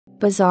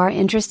Bizarre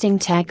interesting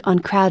tech on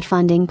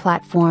crowdfunding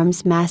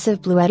platforms.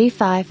 Massive BLUETTI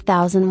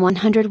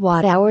 5100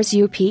 watt-hours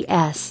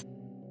UPS.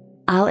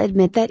 I'll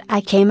admit that I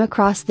came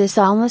across this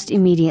almost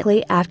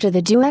immediately after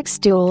the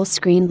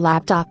dual-screen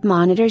laptop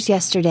monitors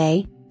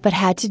yesterday, but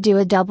had to do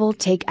a double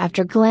take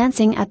after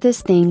glancing at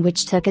this thing,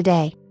 which took a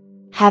day.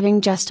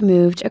 Having just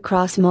moved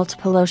across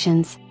multiple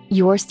oceans,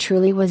 yours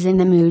truly was in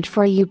the mood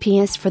for a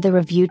UPS for the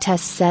review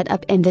test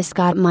setup, and this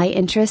got my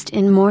interest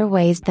in more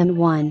ways than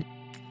one.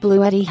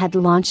 BLUETTI had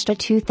launched a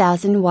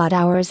 2000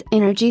 watt-hours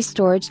energy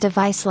storage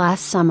device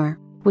last summer,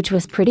 which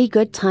was pretty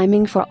good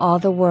timing for all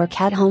the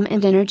work at home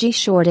and energy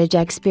shortage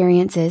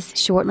experiences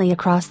shortly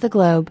across the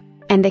globe,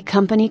 and the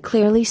company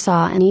clearly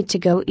saw a need to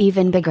go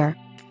even bigger.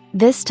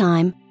 This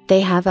time, they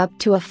have up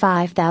to a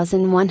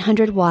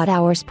 5100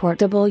 watt-hours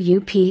portable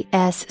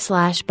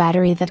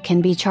UPS/battery that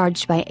can be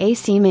charged by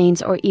AC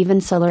mains or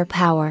even solar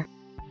power.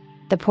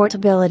 The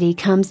portability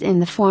comes in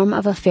the form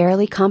of a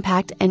fairly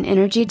compact and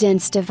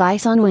energy-dense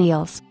device on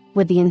wheels,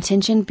 with the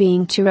intention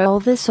being to roll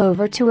this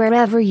over to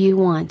wherever you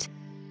want.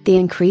 The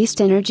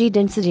increased energy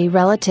density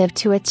relative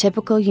to a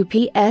typical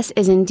UPS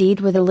is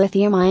indeed with a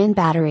lithium-ion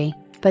battery,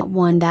 but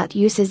one that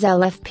uses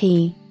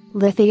LFP,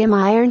 lithium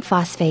iron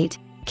phosphate,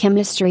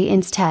 chemistry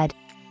instead.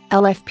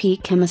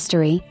 LFP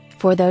chemistry,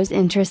 for those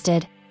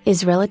interested,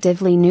 is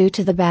relatively new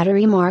to the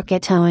battery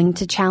market owing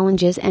to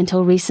challenges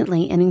until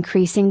recently in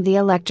increasing the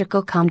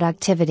electrical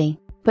conductivity,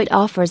 but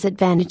offers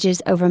advantages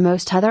over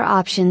most other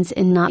options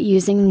in not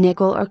using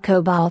nickel or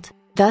cobalt,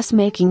 thus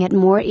making it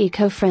more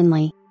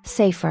eco-friendly,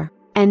 safer,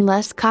 and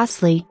less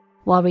costly,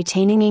 while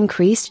retaining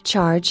increased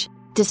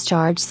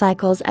charge-discharge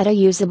cycles at a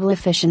usable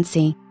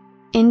efficiency.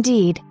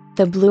 Indeed,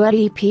 the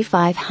BLUETTI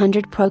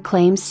P500 Pro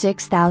claims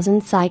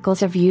 6,000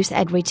 cycles of use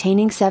at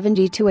retaining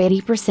 70 to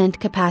 80%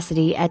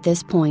 capacity at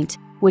this point,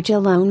 which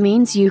alone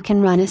means you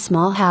can run a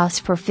small house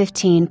for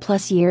 15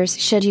 plus years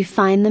should you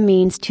find the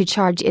means to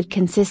charge it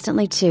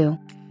consistently too.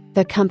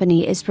 The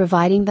company is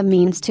providing the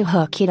means to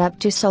hook it up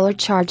to solar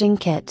charging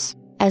kits,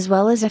 as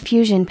well as a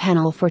fusion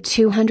panel for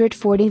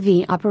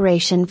 240V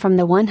operation from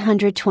the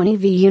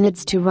 120V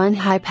units to run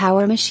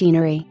high-power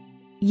machinery.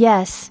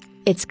 Yes,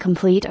 it's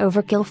complete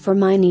overkill for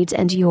my needs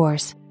and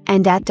yours,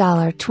 and at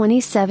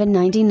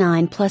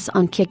 $27.99 plus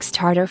on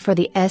Kickstarter for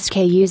the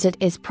SKUs it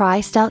is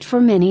priced out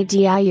for many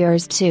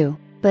DIYers too.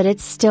 But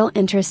it's still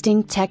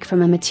interesting tech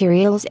from a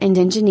materials and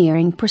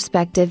engineering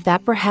perspective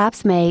that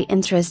perhaps may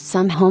interest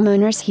some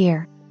homeowners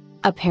here.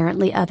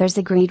 Apparently others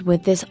agreed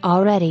with this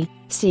already,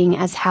 seeing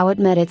as how it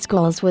met its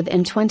goals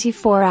within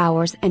 24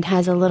 hours and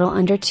has a little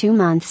under 2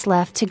 months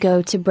left to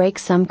go to break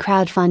some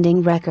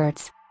crowdfunding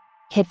records.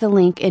 Hit the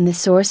link in the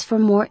source for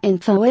more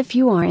info if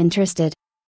you are interested.